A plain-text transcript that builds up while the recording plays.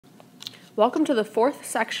Welcome to the fourth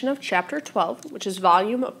section of Chapter 12, which is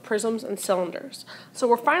volume of prisms and cylinders. So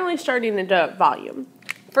we're finally starting into volume.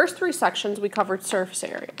 First three sections we covered surface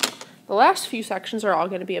area. The last few sections are all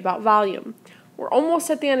going to be about volume. We're almost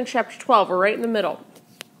at the end of Chapter 12. We're right in the middle.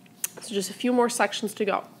 So just a few more sections to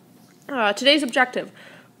go. Today's objective,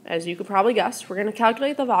 as you could probably guess, we're going to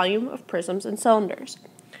calculate the volume of prisms and cylinders.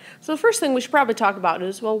 So the first thing we should probably talk about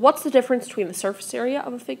is, well, what's the difference between the surface area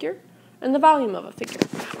of a figure and the volume of a figure?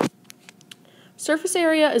 Surface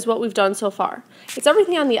area is what we've done so far. It's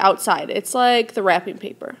everything on the outside. It's like the wrapping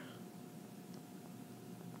paper.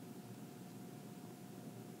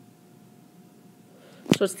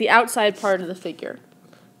 So it's the outside part of the figure.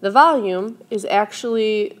 The volume is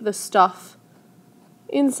actually the stuff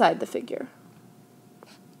inside the figure.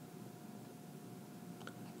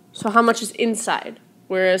 So how much is inside?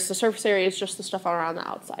 Whereas the surface area is just the stuff around the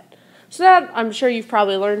outside. So that I'm sure you've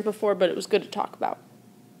probably learned before, but it was good to talk about.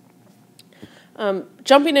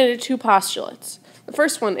 Jumping into two postulates. The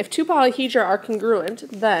first one, if two polyhedra are congruent,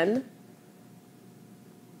 then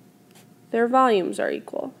their volumes are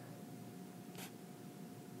equal.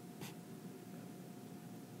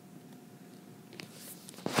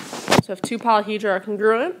 So if two polyhedra are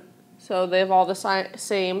congruent, so they have all the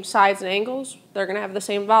same sides and angles, they're going to have the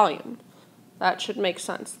same volume. That should make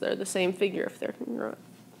sense. They're the same figure if they're congruent,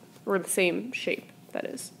 or the same shape, that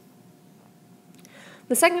is.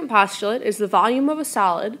 The second postulate is the volume of a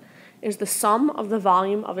solid is the sum of the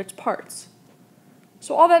volume of its parts.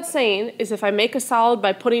 So all that's saying is if I make a solid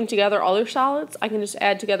by putting together other solids, I can just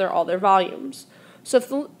add together all their volumes.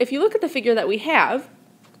 So if you look at the figure that we have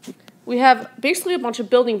basically a bunch of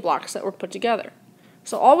building blocks that were put together.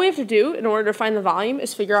 So all we have to do in order to find the volume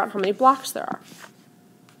is figure out how many blocks there are.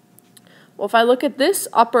 Well, if I look at this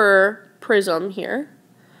upper prism here,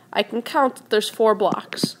 I can count that there's 4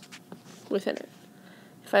 blocks within it.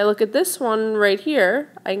 If I look at this one right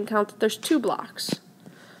here, I can count that there's 2 blocks.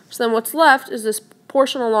 So then what's left is this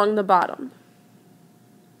portion along the bottom,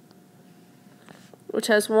 which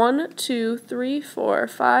has 1, 2, 3, 4,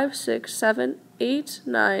 5, 6, 7, 8,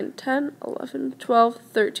 9, 10, 11, 12,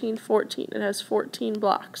 13, 14. It has 14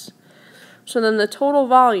 blocks. So then the total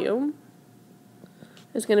volume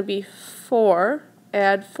is going to be 4,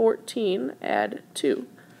 add 14, add 2,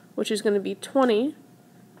 which is going to be 20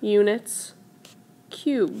 units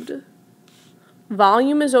cubed.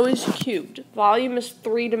 Volume is always cubed. Volume is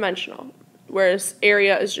 3-dimensional, whereas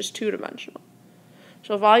area is just 2-dimensional.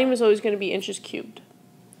 So volume is always going to be inches cubed,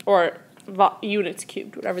 or units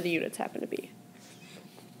cubed, whatever the units happen to be.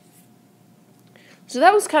 So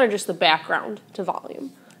that was kind of just the background to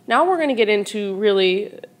volume. Now we're going to get into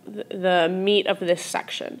really the meat of this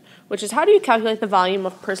section, which is how do you calculate the volume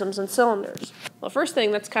of prisms and cylinders? Well, the first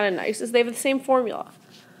thing that's kind of nice is they have the same formula.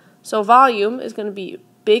 So volume is going to be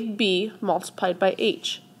big B multiplied by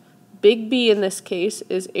H. Big B in this case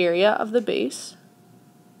is area of the base,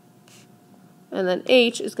 and then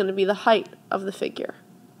H is going to be the height of the figure.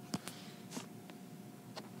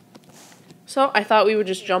 So I thought we would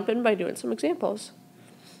just jump in by doing some examples.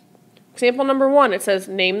 Example number 1, it says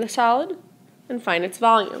name the solid and find its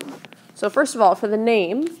volume. So first of all, for the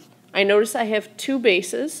name, I notice I have 2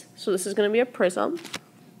 bases, so this is going to be a prism.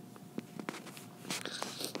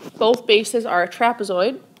 Both bases are a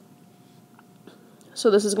trapezoid,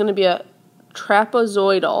 so this is going to be a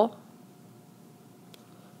trapezoidal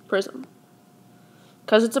prism.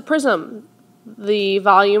 Because it's a prism, the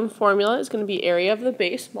volume formula is going to be area of the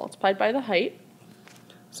base multiplied by the height.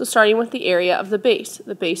 So starting with the area of the base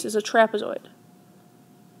is a trapezoid.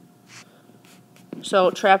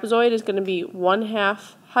 So trapezoid is going to be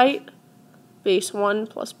 1/2 height, base 1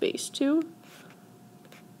 plus base 2.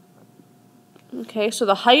 Okay, so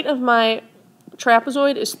the height of my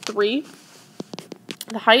trapezoid is 3.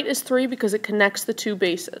 The height is 3 because it connects the 2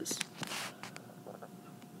 bases.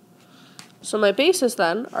 So my bases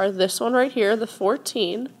then are this one right here, the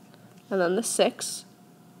 14, and then the 6.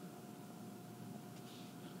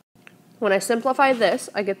 When I simplify this,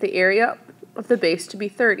 I get the area of the base to be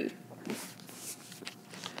 30.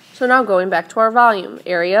 So now going back to our volume,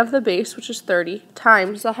 area of the base, which is 30,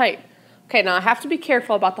 times the height. Okay, now I have to be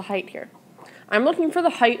careful about the height here. I'm looking for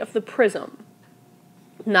the height of the prism,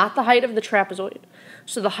 not the height of the trapezoid.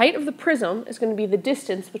 So the height of the prism is going to be the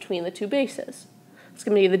distance between the 2 bases. It's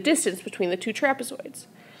going to be the distance between the 2 trapezoids.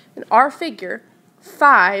 In our figure,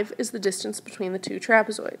 5 is the distance between the 2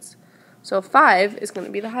 trapezoids. So 5 is going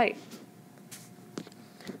to be the height.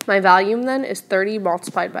 My volume then is 30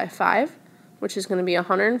 multiplied by 5, which is going to be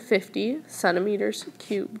 150 centimeters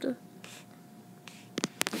cubed.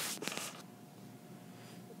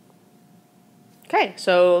 Okay,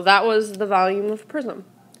 so that was the volume of prism.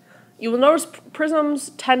 You will notice prisms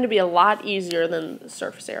tend to be a lot easier than the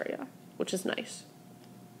surface area, which is nice.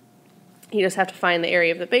 You just have to find the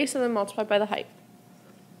area of the base and then multiply by the height.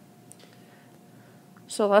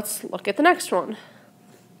 So let's look at the next one.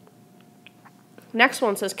 Next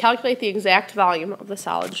one says calculate the exact volume of the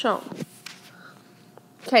solid shown.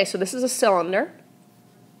 Okay, so this is a cylinder.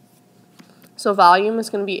 So volume is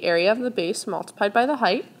going to be area of the base multiplied by the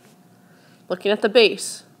height. Looking at the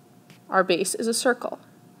base, our base is a circle.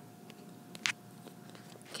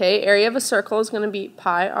 Okay, area of a circle is going to be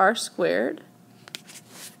pi r squared.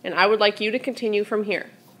 And I would like you to continue from here.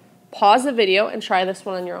 Pause the video and try this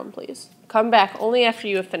one on your own, please. Come back only after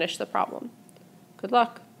you have finished the problem. Good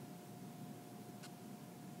luck.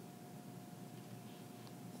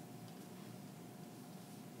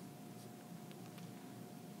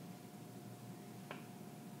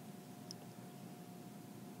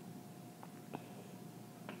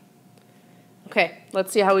 Okay,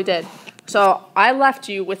 let's see how we did. So I left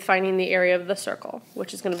you with finding the area of the circle,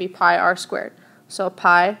 which is going to be pi r squared. So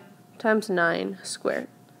pi times 9 squared.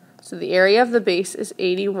 So the area of the base is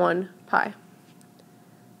 81 pi.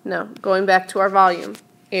 Now, going back to our volume,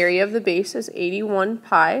 area of the base is 81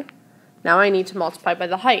 pi. Now I need to multiply by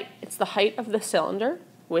the height. It's the height of the cylinder,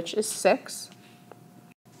 which is 6.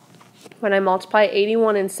 When I multiply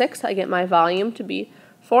 81 and 6, I get my volume to be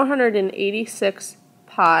 486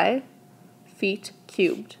 pi feet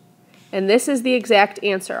cubed. And this is the exact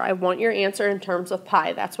answer. I want your answer in terms of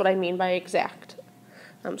pi. That's what I mean by exact.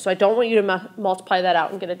 So I don't want you to multiply that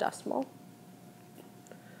out and get a decimal.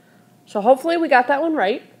 So hopefully we got that one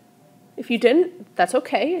right. If you didn't, that's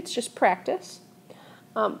okay. It's just practice.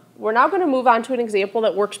 We're now going to move on to an example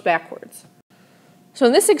that works backwards. So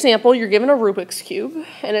in this example, you're given a Rubik's Cube,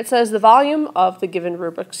 and it says the volume of the given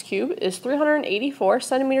Rubik's Cube is 384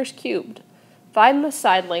 centimeters cubed. Find the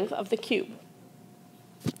side length of the cube.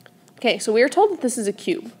 Okay, so we are told that this is a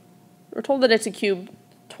cube. We're told that it's a cube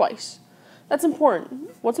twice. That's important.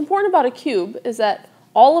 What's important about a cube is that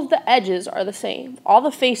all of the edges are the same. All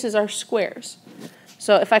the faces are squares.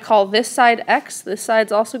 So if I call this side x, this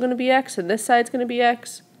side's also going to be x, and this side's going to be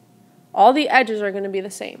x. All the edges are going to be the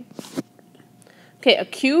same. Okay, a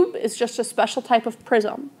cube is just a special type of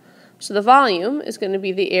prism. So the volume is going to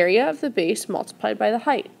be the area of the base multiplied by the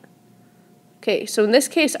height. Okay, so in this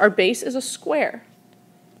case, our base is a square.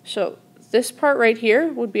 So this part right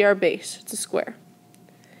here would be our base. It's a square.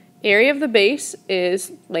 Area of the base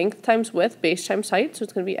is length times width, base times height, so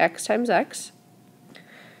it's going to be x times x.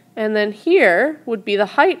 And then here would be the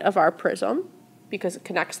height of our prism, because it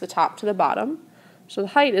connects the top to the bottom. So the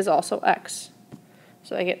height is also x.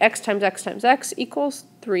 So I get x times x times x equals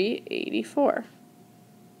 384.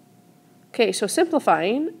 Okay, so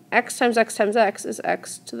simplifying, x times x times x is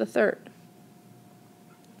x to the third.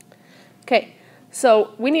 Okay,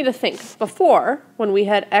 so we need to think. Before, when we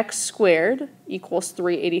had x squared equals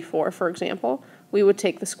 384, for example, we would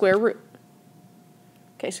take the square root.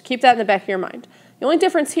 Okay, so keep that in the back of your mind. The only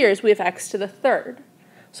difference here is we have x to the third.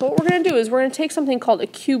 So what we're going to do is we're going to take something called a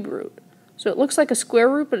cube root. So it looks like a square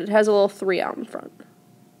root, but it has a little 3 out in front.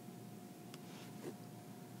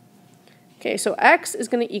 Okay, so x is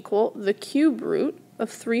going to equal the cube root of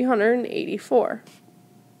 384.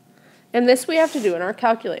 And this we have to do in our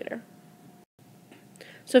calculator.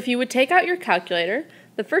 So if you would take out your calculator,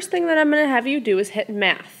 the first thing that I'm going to have you do is hit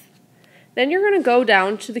math. Then you're going to go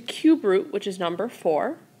down to the cube root, which is number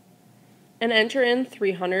 4, and enter in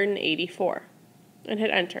 384, and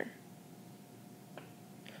hit enter.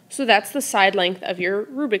 So that's the side length of your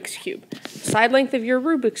Rubik's Cube. The side length of your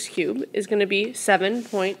Rubik's Cube is going to be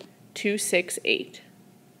 7.268.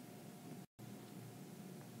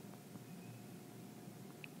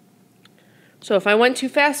 So if I went too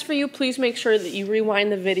fast for you, please make sure that you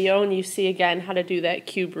rewind the video and you see again how to do that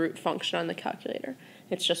cube root function on the calculator.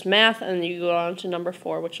 It's just math, and you go on to number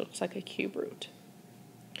 4, which looks like a cube root.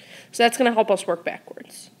 So that's going to help us work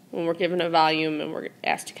backwards when we're given a volume and we're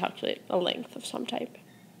asked to calculate a length of some type.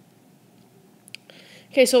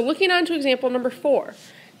 Okay, so looking on to example number 4.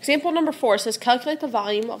 Example number 4 says calculate the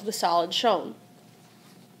volume of the solid shown.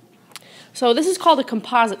 So this is called a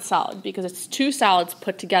composite solid because it's two solids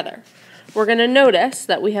put together. We're going to notice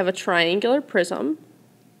that we have a triangular prism,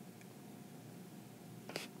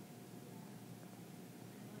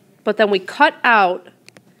 but then we cut out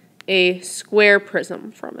a square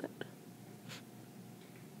prism from it.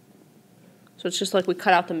 So it's just like we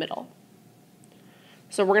cut out the middle.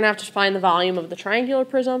 So we're going to have to find the volume of the triangular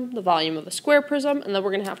prism, the volume of the square prism, and then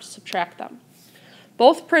we're going to have to subtract them.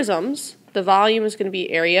 Both prisms, the volume is going to be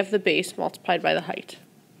area of the base multiplied by the height.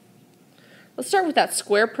 Let's start with that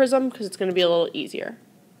square prism because it's going to be a little easier.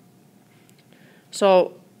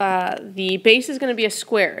 So the base is going to be a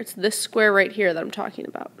square. It's this square right here that I'm talking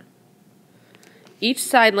about. Each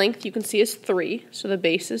side length you can see is 3, so the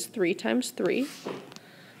base is 3 times 3.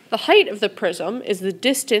 The height of the prism is the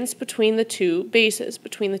distance between the two bases,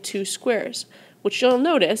 between the two squares, which you'll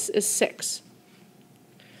notice is 6.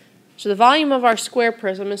 So the volume of our square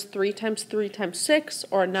prism is 3 times 3 times 6,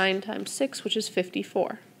 or 9 times 6, which is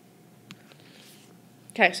 54.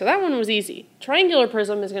 Okay, so that one was easy. Triangular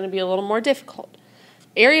prism is going to be a little more difficult.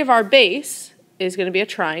 Area of our base is going to be a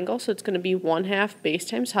triangle, so it's going to be 1/2 base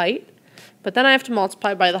times height. But then I have to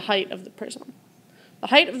multiply by the height of the prism. The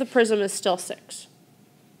height of the prism is still 6.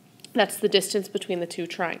 That's the distance between the two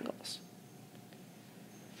triangles.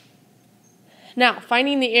 Now,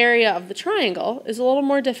 finding the area of the triangle is a little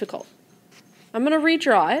more difficult. I'm going to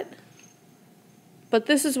redraw it, but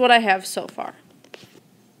this is what I have so far.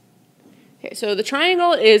 Okay, so the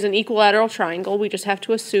triangle is an equilateral triangle. We just have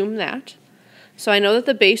to assume that. So I know that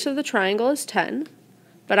the base of the triangle is 10,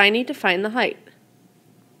 but I need to find the height.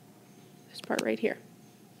 This part right here.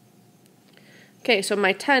 Okay, so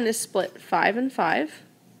my 10 is split 5 and 5.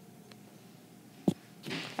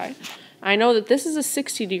 Okay. I know that this is a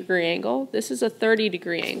 60-degree angle, this is a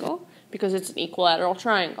 30-degree angle, because it's an equilateral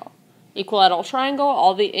triangle. Equilateral triangle,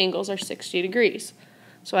 all the angles are 60 degrees.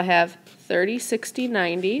 So I have 30, 60,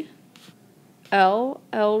 90, L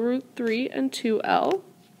root 3, and 2L.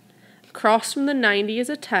 Across from the 90 is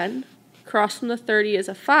a 10, across from the 30 is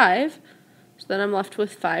a 5, so then I'm left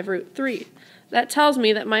with 5 root 3. That tells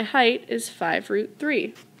me that my height is 5 root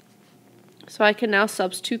 3. So I can now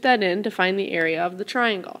substitute that in to find the area of the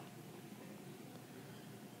triangle.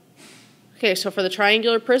 Okay, so for the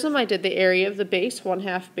triangular prism, I did the area of the base,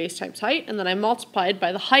 1/2 base times height, and then I multiplied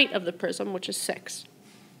by the height of the prism, which is 6.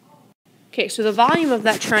 Okay, so the volume of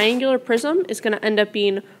that triangular prism is going to end up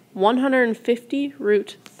being 150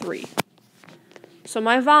 root 3. So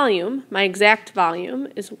my volume, my exact volume,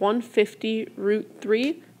 is 150 root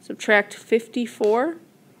 3, subtract 54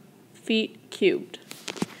 feet cubed.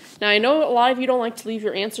 Now I know a lot of you don't like to leave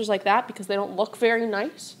your answers like that because they don't look very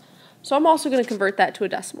nice, so I'm also going to convert that to a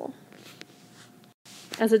decimal.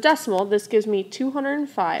 As a decimal, this gives me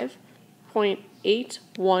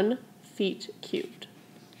 205.81 feet cubed.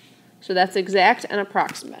 So that's exact and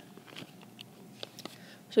approximate.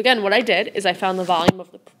 So again, what I did is I found the volume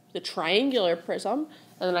of the triangular prism,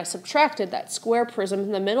 and then I subtracted that square prism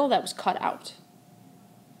in the middle that was cut out.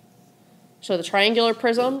 So the triangular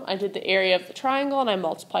prism, I did the area of the triangle, and I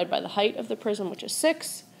multiplied by the height of the prism, which is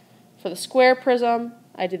 6. For the square prism,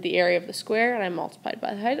 I did the area of the square, and I multiplied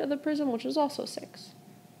by the height of the prism, which was also 6.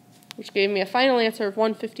 Which gave me a final answer of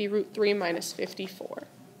 150 root 3 minus 54.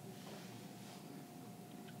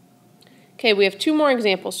 Okay, we have 2 more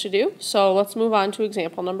examples to do, so let's move on to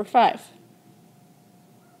example number 5.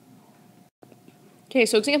 Okay,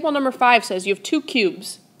 so example number 5 says you have 2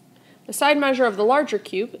 cubes. The side measure of the larger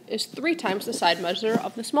cube is 3 times the side measure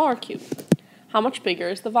of the smaller cube. How much bigger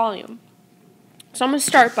is the volume? So I'm going to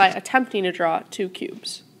start by attempting to draw 2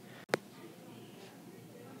 cubes.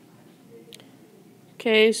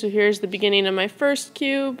 Okay, so here's the beginning of my first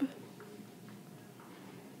cube.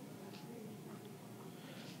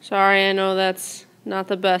 Sorry, I know that's not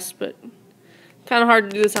the best, but kind of hard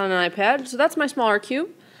to do this on an iPad. So that's my smaller cube.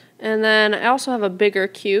 And then I also have a bigger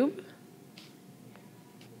cube.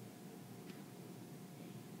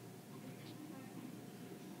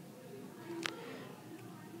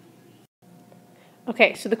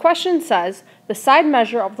 Okay, so the question says the side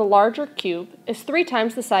measure of the larger cube is 3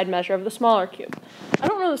 times the side measure of the smaller cube. I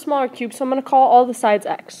don't know the smaller cube, so I'm going to call all the sides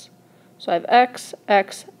x. So I have x,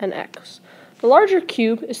 x, and x. The larger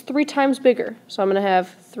cube is 3 times bigger, so I'm going to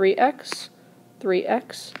have 3x,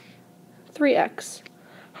 3x, 3x.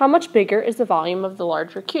 How much bigger is the volume of the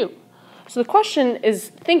larger cube? So the question is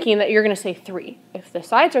thinking that you're going to say 3. If the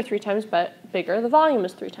sides are 3 times bigger, the volume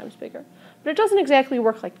is 3 times bigger. But it doesn't exactly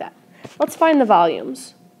work like that. Let's find the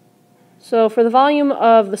volumes. So for the volume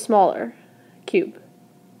of the smaller cube,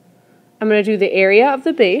 I'm going to do the area of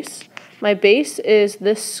the base. My base is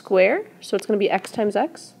this square, so it's going to be x times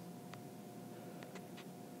x.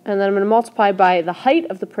 And then I'm going to multiply by the height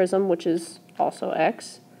of the prism, which is also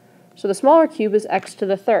x. So the smaller cube is x to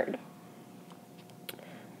the third.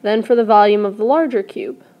 Then for the volume of the larger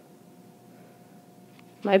cube,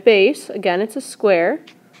 my base, again, it's a square,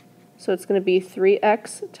 so it's going to be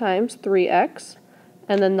 3x times 3x.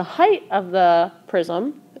 And then the height of the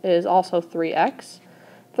prism is also 3x.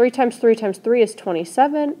 3 times 3 times 3 is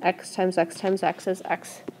 27. X times x times x is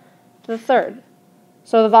x to the third.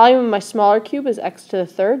 So the volume of my smaller cube is x to the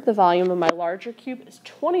third. The volume of my larger cube is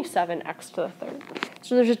 27x to the third.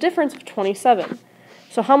 So there's a difference of 27.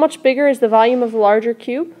 So how much bigger is the volume of the larger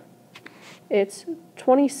cube? It's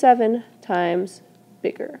 27 times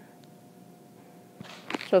bigger.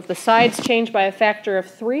 So if the sides change by a factor of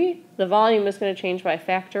 3, the volume is going to change by a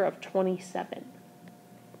factor of 27.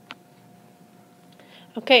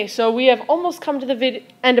 Okay, so we have almost come to the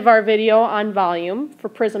end of our video on volume, for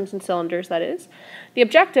prisms and cylinders, that is. The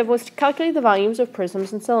objective was to calculate the volumes of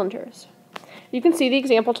prisms and cylinders. You can see the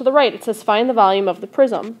example to the right. It says find the volume of the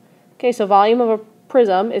prism. Okay, so volume of a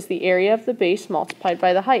prism is the area of the base multiplied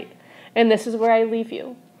by the height. And this is where I leave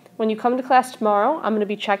you. When you come to class tomorrow, I'm going to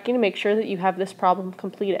be checking to make sure that you have this problem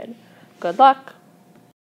completed. Good luck!